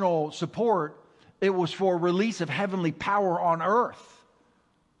emotional support, it was for release of heavenly power on earth.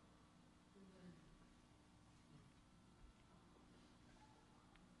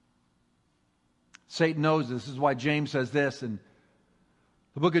 Satan knows this. This is why James says this in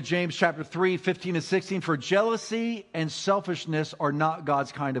the book of James, chapter 3, 15 and 16. For jealousy and selfishness are not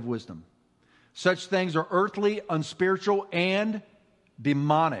God's kind of wisdom. Such things are earthly, unspiritual, and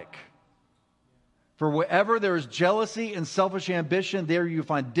demonic. For wherever there is jealousy and selfish ambition, there you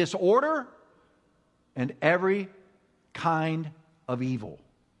find disorder and every kind of evil.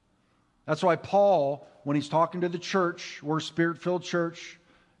 That's why Paul, when he's talking to the church, we're a spirit-filled church,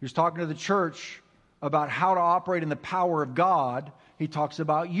 he's talking to the church about how to operate in the power of God. He talks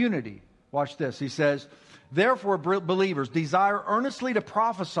about unity. Watch this. He says, therefore, believers, desire earnestly to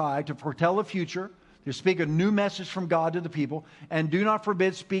prophesy, to foretell the future, to speak a new message from God to the people, and do not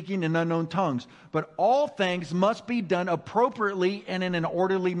forbid speaking in unknown tongues. But all things must be done appropriately and in an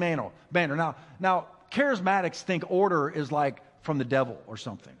orderly manner. Now, charismatics think order is like from the devil or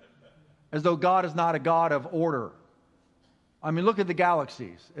something, as though God is not a God of order. I mean, look at the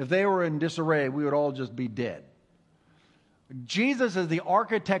galaxies. If they were in disarray, we would all just be dead. Jesus is the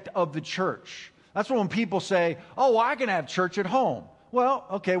architect of the church. That's when people say, oh, I can have church at home. Well,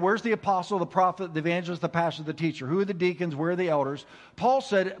 okay, where's the apostle, the prophet, the evangelist, the pastor, the teacher? Who are the deacons? Where are the elders? Paul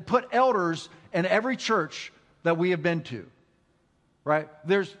said, put elders in every church that we have been to. Right?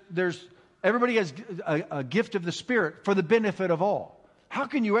 Everybody has a gift of the Spirit for the benefit of all. How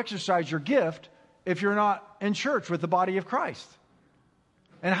can you exercise your gift if you're not in church with the body of Christ?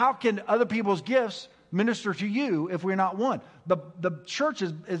 And how can other people's gifts minister to you if we're not one? The church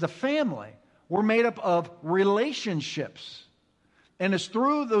is a family. We're made up of relationships. And it's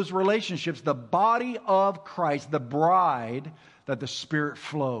through those relationships, the body of Christ, the bride, that the Spirit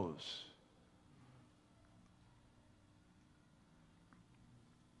flows.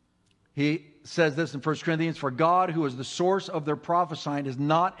 He says this in 1 Corinthians, for God, who is the source of their prophesying, is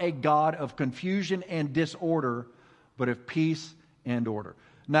not a God of confusion and disorder, but of peace and order.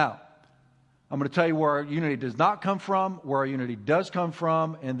 Now, I'm going to tell you where our unity does not come from, where our unity does come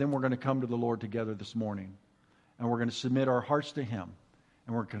from, and then we're going to come to the Lord together this morning. And we're going to submit our hearts to Him,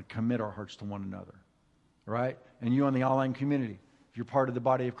 and we're going to commit our hearts to one another. All right? And you in the online community, if you're part of the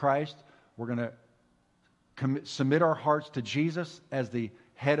body of Christ, we're going to submit our hearts to Jesus as the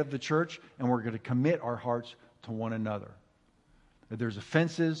head of the church, and we're going to commit our hearts to one another. If there's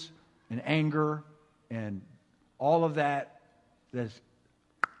offenses and anger and all of that that's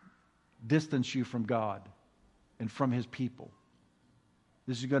distance you from God and from His people.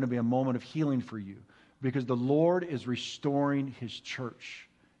 This is going to be a moment of healing for you because the Lord is restoring His church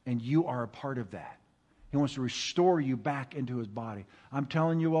and you are a part of that. He wants to restore you back into His body. I'm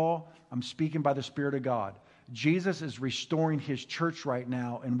telling you all, I'm speaking by the Spirit of God. Jesus is restoring His church right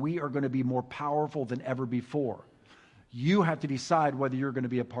now and we are going to be more powerful than ever before. You have to decide whether you're going to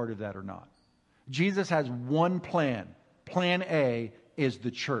be a part of that or not. Jesus has one plan. Plan A is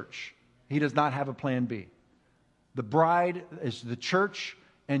the church. He does not have a plan B. The bride is the church,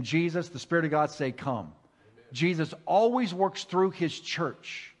 and Jesus, the Spirit of God, say, come. Amen. Jesus always works through His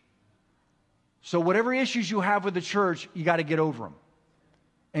church. So whatever issues you have with the church, you got to get over them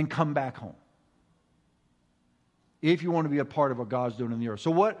and come back home. If you want to be a part of what God's doing in the earth.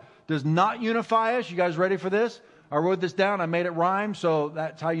 So what does not unify us? You guys ready for this? I wrote this down. I made it rhyme, so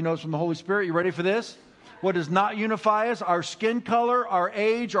that's how you know it's from the Holy Spirit. You ready for this? What does not unify us? Our skin color, our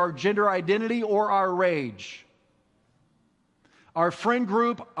age, our gender identity, or our rage. Our friend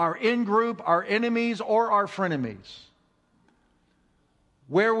group, our in-group, our enemies, or our frenemies.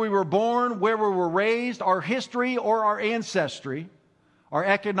 Where we were born, where we were raised, our history or our ancestry. Our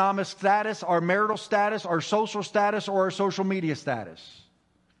economic status, our marital status, our social status, or our social media status.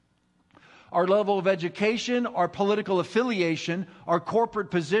 Our level of education, our political affiliation, our corporate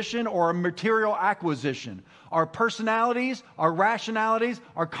position, or our material acquisition, our personalities, our rationalities,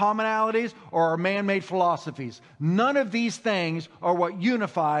 our commonalities, or our man-made philosophies. None of these things are what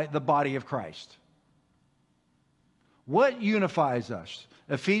unify the body of Christ. What unifies us?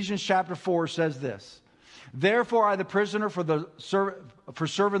 Ephesians chapter 4 says this. Therefore, I, the prisoner for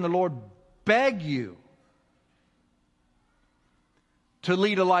serving the Lord, beg you to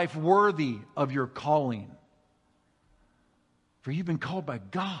lead a life worthy of your calling. For you've been called by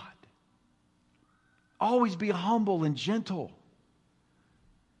God. Always be humble and gentle.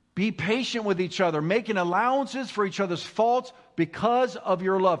 Be patient with each other, making allowances for each other's faults because of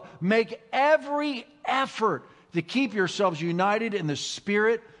your love. Make every effort to keep yourselves united in the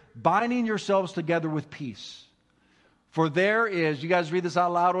Spirit, binding yourselves together with peace. For there is, you guys read this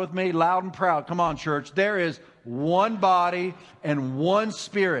out loud with me, loud and proud. Come on, church. There is one body and one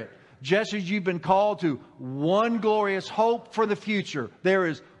Spirit. Just as you've been called to one glorious hope for the future. There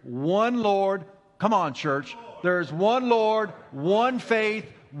is one Lord. Come on, church. There is one Lord, one faith,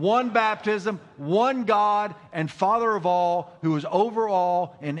 one baptism, one God and Father of all, who is over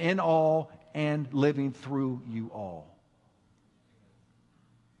all and in all and living through you all.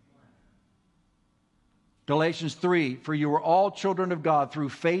 Galatians 3, for you are all children of God through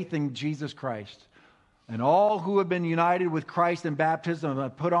faith in Jesus Christ. And all who have been united with Christ in baptism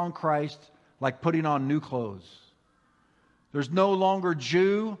have put on Christ like putting on new clothes. There's no longer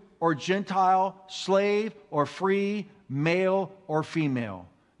Jew or Gentile, slave or free, male or female.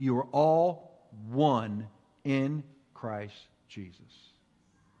 You are all one in Christ Jesus.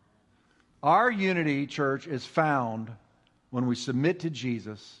 Our unity, church, is found when we submit to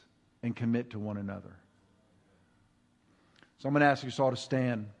Jesus and commit to one another. So I'm going to ask you all to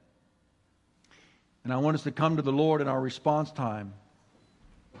stand. And I want us to come to the Lord in our response time.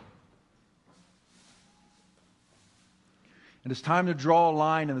 And it's time to draw a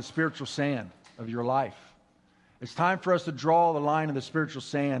line in the spiritual sand of your life. It's time for us to draw the line in the spiritual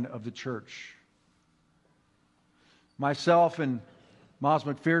sand of the church. Myself and Miles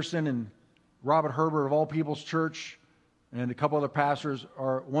McPherson and Robert Herbert of All People's Church and a couple other pastors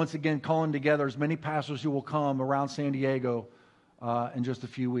are once again calling together as many pastors who will come around San Diego in just a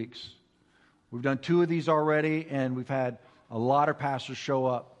few weeks. We've done 2 of these already, and we've had a lot of pastors show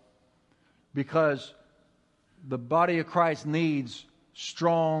up because the body of Christ needs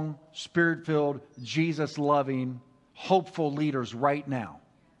strong, Spirit-filled, Jesus-loving, hopeful leaders right now.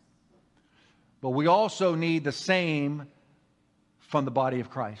 But we also need the same from the body of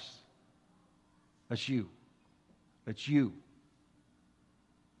Christ. That's you. That's you.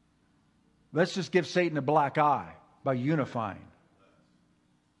 Let's just give Satan a black eye by unifying.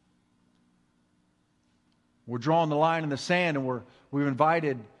 We're drawing the line in the sand, and we've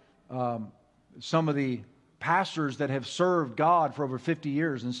invited some of the pastors that have served God for over 50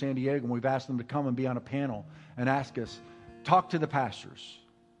 years in San Diego, and we've asked them to come and be on a panel and ask us, talk to the pastors.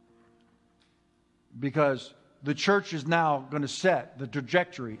 Because the church is now going to set the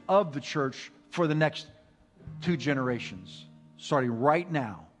trajectory of the church for the next 2 generations, starting right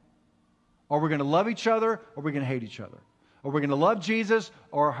now. Are we going to love each other, or are we going to hate each other? Are we going to love Jesus,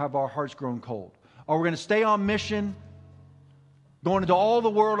 or have our hearts grown cold? Are we going to stay on mission, going into all the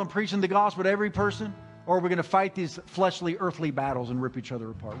world and preaching the gospel to every person? Or are we going to fight these fleshly, earthly battles and rip each other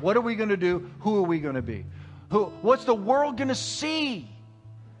apart? What are we going to do? Who are we going to be? What's the world going to see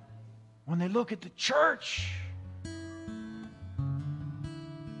when they look at the church? So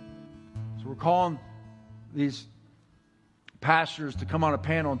we're calling these pastors to come on a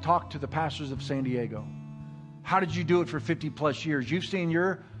panel and talk to the pastors of San Diego. How did you do it for 50 plus years? You've seen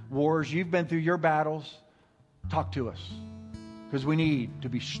your wars. You've been through your battles. Talk to us. Because we need to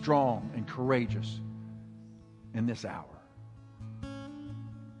be strong and courageous in this hour.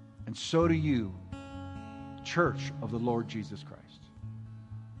 And so do you, Church of the Lord Jesus Christ.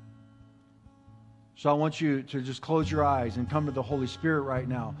 So I want you to just close your eyes and come to the Holy Spirit right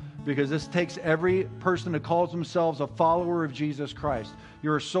now, because this takes every person that calls themselves a follower of Jesus Christ.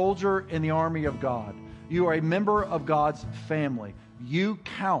 You're a soldier in the army of God. You are a member of God's family. You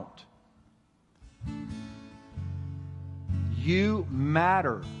count. You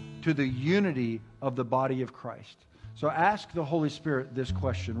matter to the unity of the body of Christ. So ask the Holy Spirit this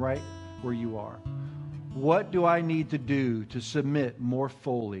question right where you are. What do I need to do to submit more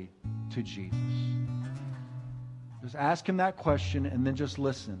fully to Jesus? Just ask Him that question, and then just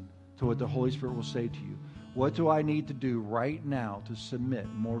listen to what the Holy Spirit will say to you. What do I need to do right now to submit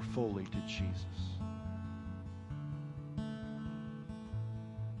more fully to Jesus?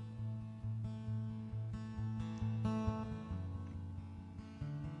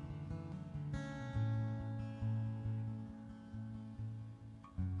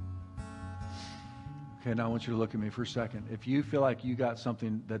 Okay, now I want you to look at me for a second. If you feel like you got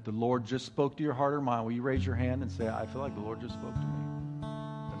something that the Lord just spoke to your heart or mind, will you raise your hand and say, I feel like the Lord just spoke to me?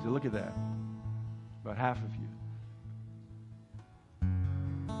 I say, look at that. About half of you.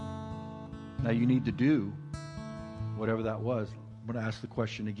 Now you need to do whatever that was. I'm going to ask the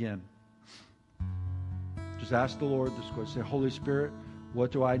question again. Just ask the Lord this question. Say, Holy Spirit,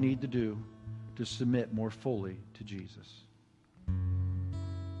 what do I need to do to submit more fully to Jesus?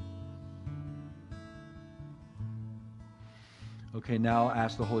 Okay, now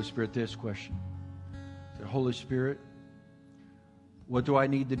ask the Holy Spirit this question. Say, Holy Spirit, what do I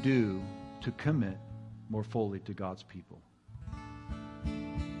need to do to commit more fully to God's people?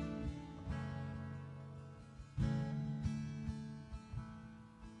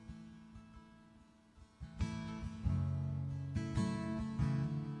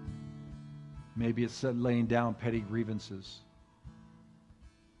 Maybe it's laying down petty grievances.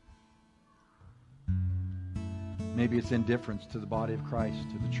 Maybe it's indifference to the body of Christ,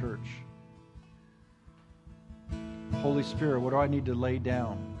 to the church. Holy Spirit, what do I need to lay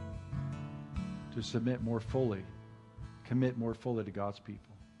down to submit more fully, commit more fully to God's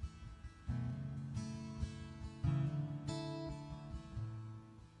people?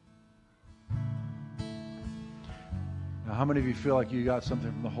 Now, how many of you feel like you got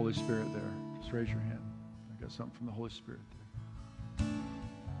something from the Holy Spirit there? Just raise your hand. I got something from the Holy Spirit there.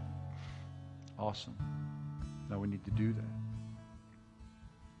 Awesome. Now we need to do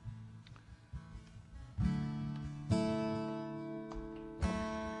that.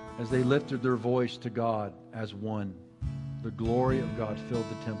 As they lifted their voice to God as one, the glory of God filled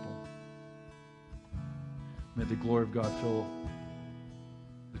the temple. May the glory of God fill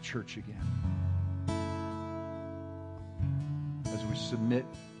the church again. As we submit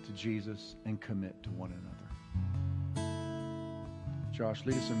to Jesus and commit to one another. Josh,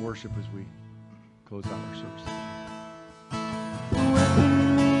 lead us in worship as we close out our service.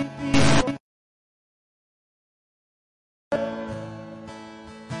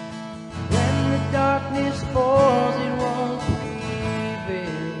 When the darkness falls, it won't prevail.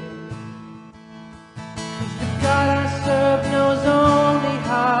 'Cause the God I serve knows only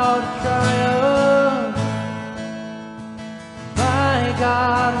how to triumph. My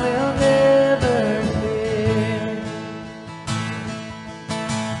God will never fail.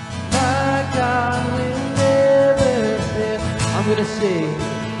 My God will never fail.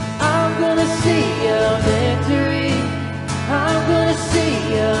 I'm gonna see a victory. I'm gonna see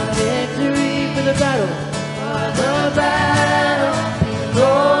a victory for the battle. For the battle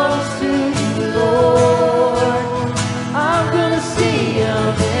belongs to you, Lord. I'm gonna see a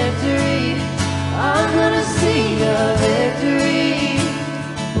victory. I'm gonna see a victory.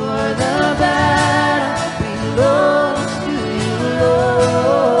 For the battle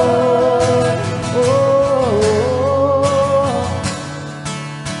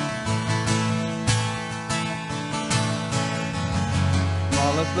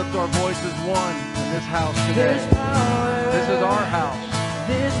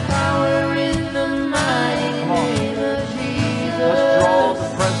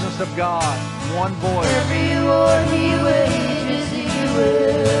of God, one voice, Every war he wages, he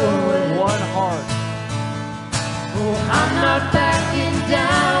will win. one heart. Oh, I'm not backing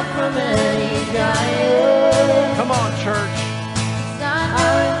down from any giant. Come on, church. 'Cause I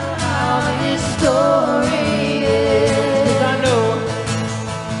know how this story is. 'Cause I know.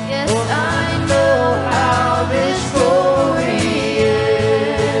 Yes, I know how this story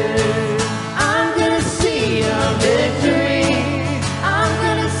is. I'm gonna see a victory. I'm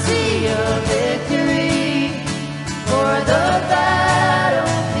gonna see a victory. For the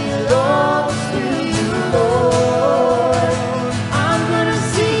battle belongs to you, Lord. I'm gonna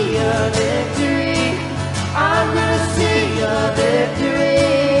see a victory. I'm gonna see a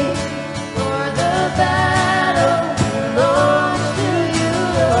victory. For the battle belongs to you,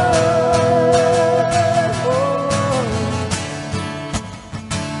 Lord.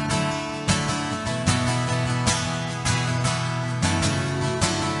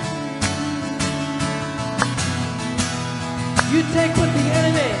 You take what the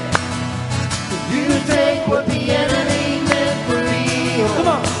enemy. You take what the enemy meant for evil. Come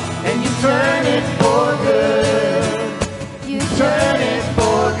on. And you turn it for good. You turn it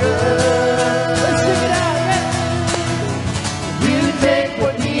for good. Let's sing it out. Yeah. You take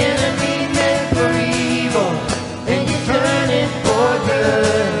what the enemy meant for evil, and you turn it for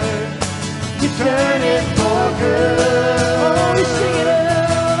good. You turn it for good. Oh, we sing it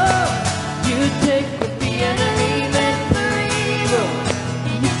out. You take what the enemy meant for evil,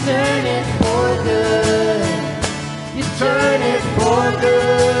 and you turn it for good. You turn it for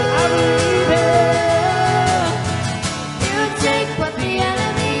good. I believe it. You take what the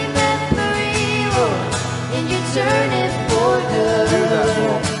enemy meant for evil, and you turn it for good.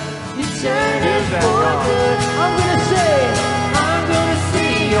 You turn it for good. I'm gonna say, I'm gonna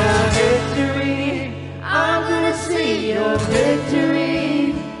see your victory. I'm gonna see your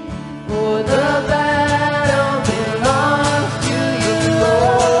victory. For the battle belongs to you,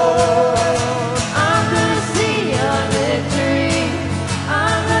 Lord. I'm gonna see a victory.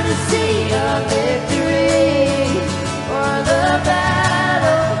 I'm gonna see a victory. For the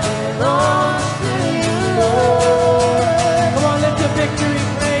battle belongs to you, Lord. come on, lift a victory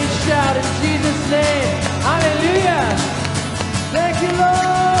praise shout in Jesus' name. Hallelujah. Thank you,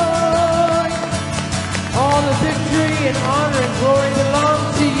 Lord. All the victory and honor and glory belong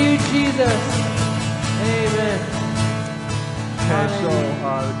to you, Jesus. Amen. Okay, so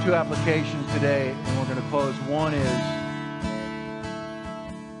the two applications today, and we're going to close. One is,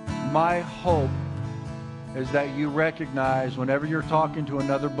 my hope is that you recognize whenever you're talking to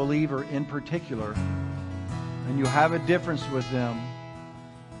another believer in particular, and you have a difference with them,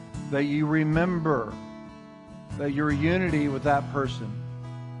 that you remember that your unity with that person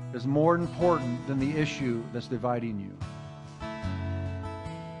is more important than the issue that's dividing you.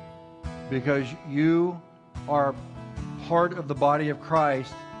 Because you are part of the body of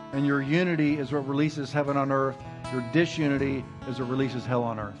Christ, and your unity is what releases heaven on earth. Your disunity is what releases hell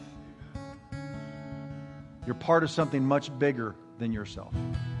on earth. You're part of something much bigger than yourself.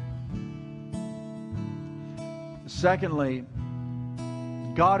 Secondly,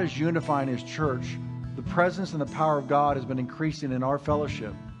 God is unifying His church. The presence and the power of God has been increasing in our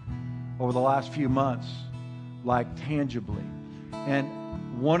fellowship over the last few months, like tangibly.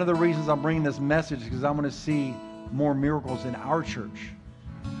 And one of the reasons I'm bringing this message is because I'm going to see more miracles in our church.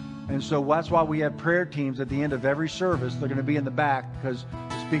 And so that's why we have prayer teams at the end of every service. They're going to be in the back because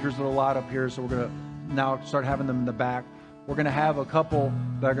the speakers are a lot up here, so we're going to now start having them in the back. We're going to have a couple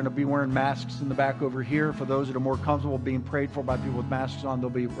that are going to be wearing masks in the back over here. For those that are more comfortable being prayed for by people with masks on, they'll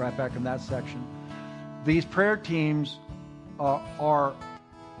be right back in that section. These prayer teams are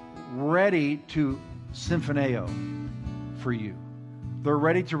ready to symphoneo for you. They're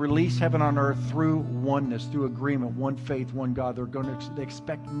ready to release heaven on earth through oneness, through agreement, one faith, one God. They're going to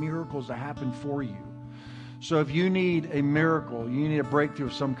expect miracles to happen for you. So if you need a miracle, you need a breakthrough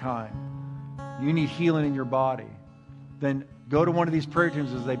of some kind, you need healing in your body, then go to one of these prayer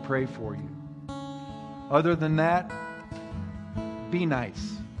teams as they pray for you. Other than that, be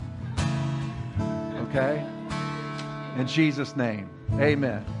nice. Okay? In Jesus' name,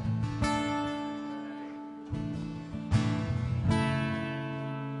 amen.